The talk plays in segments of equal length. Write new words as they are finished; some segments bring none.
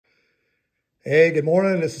Hey, good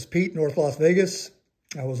morning. This is Pete, North Las Vegas.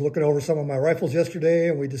 I was looking over some of my rifles yesterday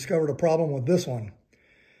and we discovered a problem with this one.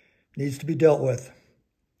 Needs to be dealt with.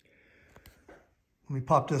 Let me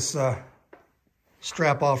pop this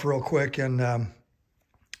strap off real quick and I'll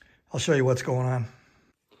show you what's going on.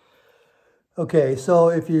 Okay, so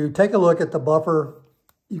if you take a look at the buffer,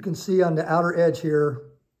 you can see on the outer edge here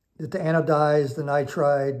that the anodized, the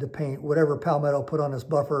nitride, the paint, whatever Palmetto put on this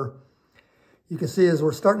buffer, you can see is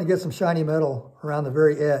we're starting to get some shiny metal around the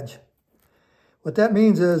very edge. What that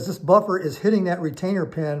means is this buffer is hitting that retainer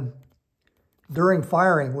pin during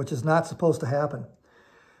firing, which is not supposed to happen.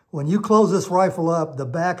 When you close this rifle up, the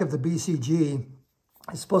back of the BCG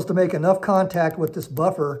is supposed to make enough contact with this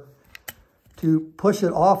buffer to push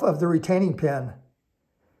it off of the retaining pin.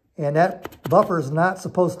 And that buffer is not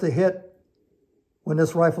supposed to hit when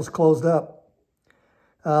this rifle's closed up.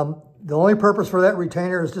 The only purpose for that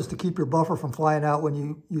retainer is just to keep your buffer from flying out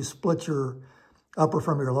when you split your upper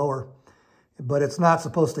from your lower, but it's not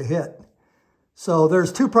supposed to hit. So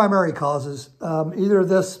there's two primary causes. Either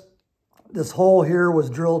this hole here was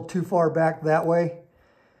drilled too far back that way,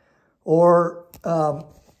 or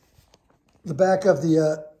the back of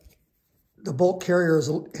the bolt carrier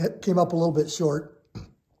came up a little bit short.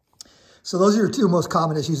 So those are your two most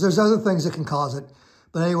common issues. There's other things that can cause it.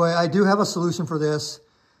 But anyway, I do have a solution for this.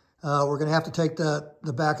 We're going to have to take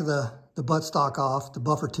the back of the buttstock off, the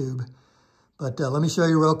buffer tube. But let me show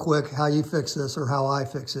you real quick how you fix this, or how I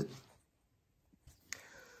fix it.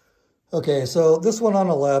 Okay, so this one on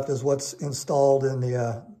the left is what's installed in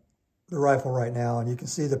the rifle right now. And you can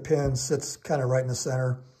see the pin sits kind of right in the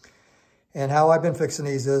center. And how I've been fixing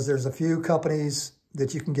these is there's a few companies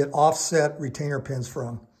that you can get offset retainer pins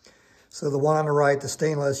from. So the one on the right, the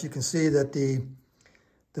stainless, you can see that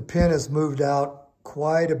the pin is moved out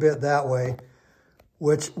quite a bit that way,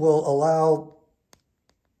 which will allow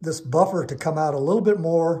this buffer to come out a little bit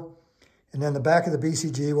more, and then the back of the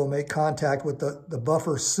BCG will make contact with the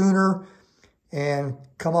buffer sooner and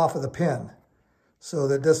come off of the pin, so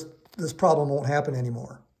that this problem won't happen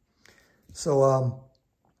anymore. So I'm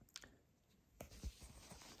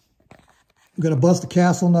going to bust the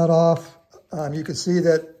castle nut off. You can see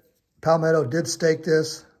that Palmetto did stake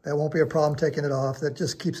this. That won't be a problem taking it off. That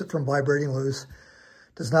just keeps it from vibrating loose.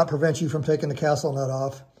 Does not prevent you from taking the castle nut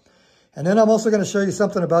off. And then I'm also going to show you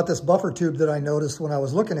something about this buffer tube that I noticed when I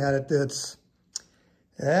was looking at it that's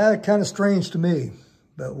kind of strange to me.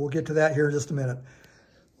 But we'll get to that here in just a minute.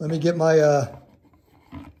 Let me get my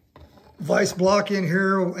vise block in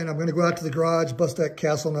here, and I'm going to go out to the garage, bust that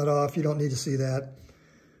castle nut off. You don't need to see that.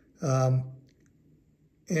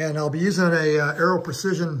 And I'll be using a AR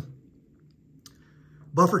Precision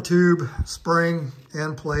buffer tube, spring,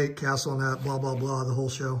 end plate, castle nut, blah, blah, blah, the whole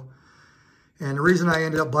show. And the reason I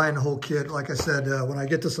ended up buying the whole kit, like I said, when I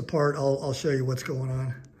get this apart, I'll show you what's going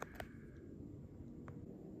on.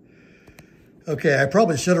 Okay, I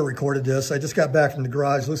probably should have recorded this. I just got back from the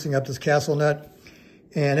garage loosening up this castle nut,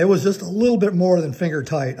 and it was just a little bit more than finger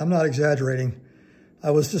tight. I'm not exaggerating.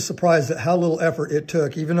 I was just surprised at how little effort it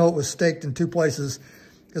took. Even though it was staked in two places,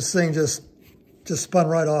 this thing just spun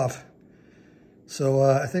right off. So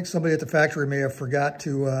I think somebody at the factory may have forgot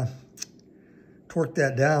to torque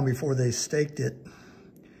that down before they staked it.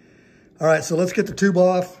 All right, so let's get the tube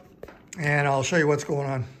off and I'll show you what's going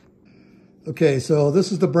on. Okay, so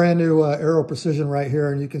this is the brand new AR Precision right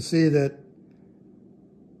here, and you can see that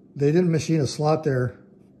they didn't machine a slot there.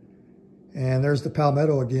 And there's the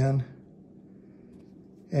Palmetto again.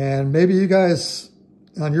 And maybe you guys,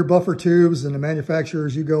 on your buffer tubes and the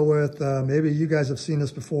manufacturers you go with, maybe you guys have seen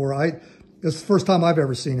this before. This is the first time I've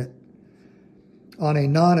ever seen it on a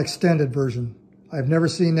non-extended version. I've never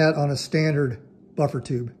seen that on a standard buffer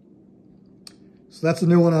tube. So that's a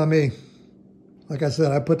new one on me. Like I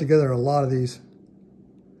said, I put together a lot of these.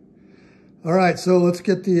 All right, so let's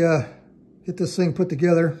get this thing put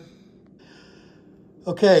together.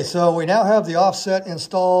 Okay, so we now have the offset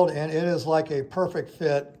installed, and it is like a perfect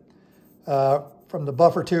fit from the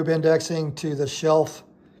buffer tube indexing to the shelf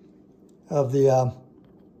of the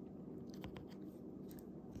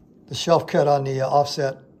shelf cut on the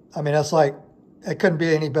offset. I mean, that's like, it couldn't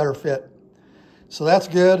be any better fit. So that's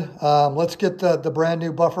good. Let's get the brand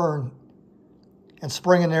new buffer and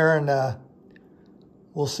spring in there, and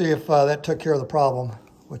we'll see if that took care of the problem,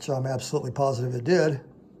 which I'm absolutely positive it did.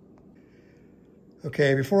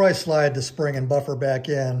 Okay, before I slide the spring and buffer back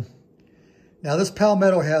in, now this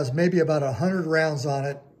Palmetto has maybe about 100 rounds on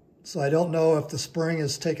it, so I don't know if the spring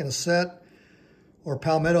is taking a set or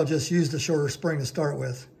Palmetto just used a shorter spring to start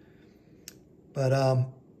with. But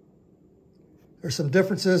there's some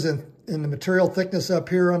differences in the material thickness up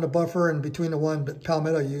here on the buffer and between the one that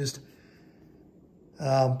Palmetto used.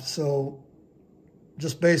 So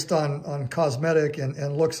just based on cosmetic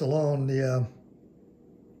and looks alone, the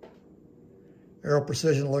AR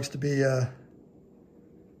Precision looks to be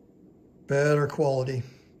better quality.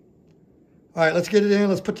 All right, let's get it in.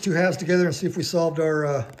 Let's put the two halves together and see if we solved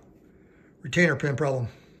our retainer pin problem.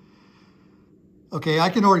 Okay, I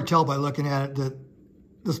can already tell by looking at it that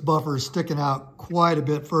this buffer is sticking out quite a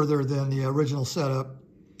bit further than the original setup.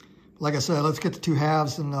 Like I said, let's get the two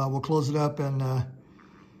halves and we'll close it up, and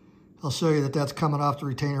I'll show you that that's coming off the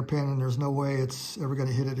retainer pin and there's no way it's ever going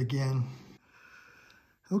to hit it again.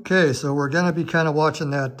 Okay, so we're going to be kind of watching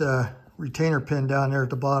that retainer pin down there at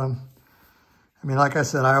the bottom. I mean, like I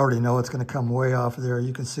said, I already know it's going to come way off of there.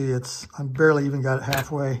 You can see I'm barely even got it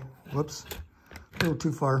halfway. Whoops, a little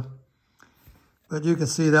too far. But you can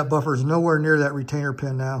see that buffer is nowhere near that retainer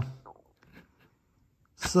pin now.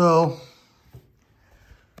 So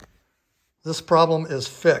this problem is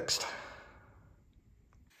fixed.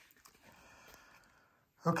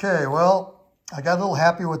 Okay, well, I got a little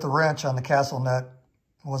happy with the wrench on the castle nut.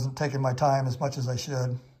 I wasn't taking my time as much as I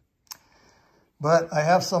should. But I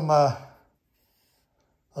have some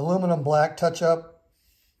aluminum black touch-up,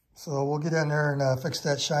 so we'll get in there and fix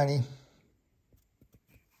that shiny.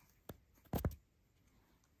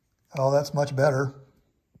 Oh, that's much better.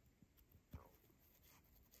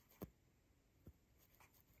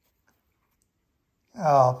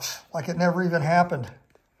 Oh, like it never even happened.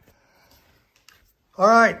 All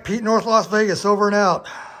right, Pete, North Las Vegas, over and out.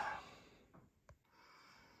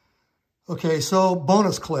 Okay, so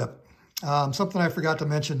bonus clip. Something I forgot to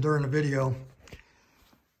mention during the video.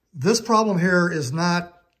 This problem here is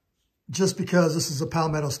not just because this is a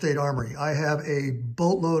Palmetto State Armory. I have a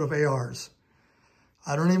boatload of ARs.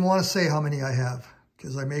 I don't even want to say how many I have,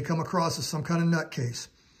 because I may come across as some kind of nutcase.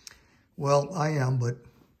 Well, I am, but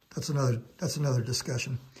that's another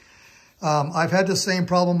discussion. I've had the same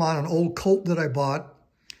problem on an old Colt that I bought.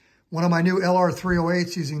 One of my new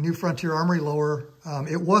LR308s using New Frontier Armory lower.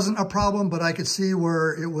 It wasn't a problem, but I could see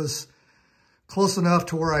where it was close enough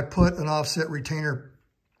to where I put an offset retainer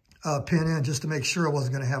pin in just to make sure I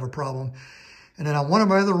wasn't going to have a problem. And then on one of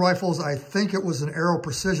my other rifles, I think it was an AR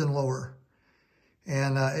Precision lower,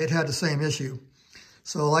 and it had the same issue.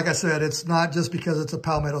 So like I said, it's not just because it's a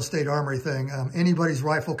Palmetto State Armory thing. Anybody's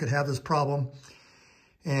rifle could have this problem.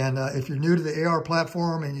 And if you're new to the AR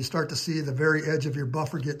platform and you start to see the very edge of your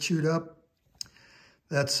buffer get chewed up,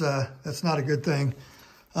 that's not a good thing.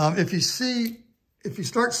 If you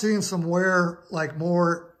start seeing some wear, like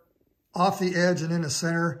more off the edge and in the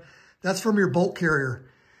center, that's from your bolt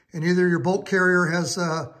carrier. And either your bolt carrier has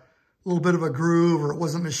a little bit of a groove, or it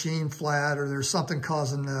wasn't machined flat, or there's something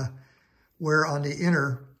causing wear on the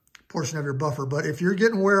inner portion of your buffer. But if you're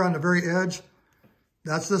getting wear on the very edge,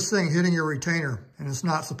 that's this thing hitting your retainer, and it's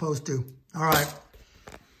not supposed to. All right,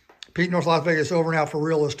 Pete, North Las Vegas, over and out for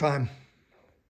real this time.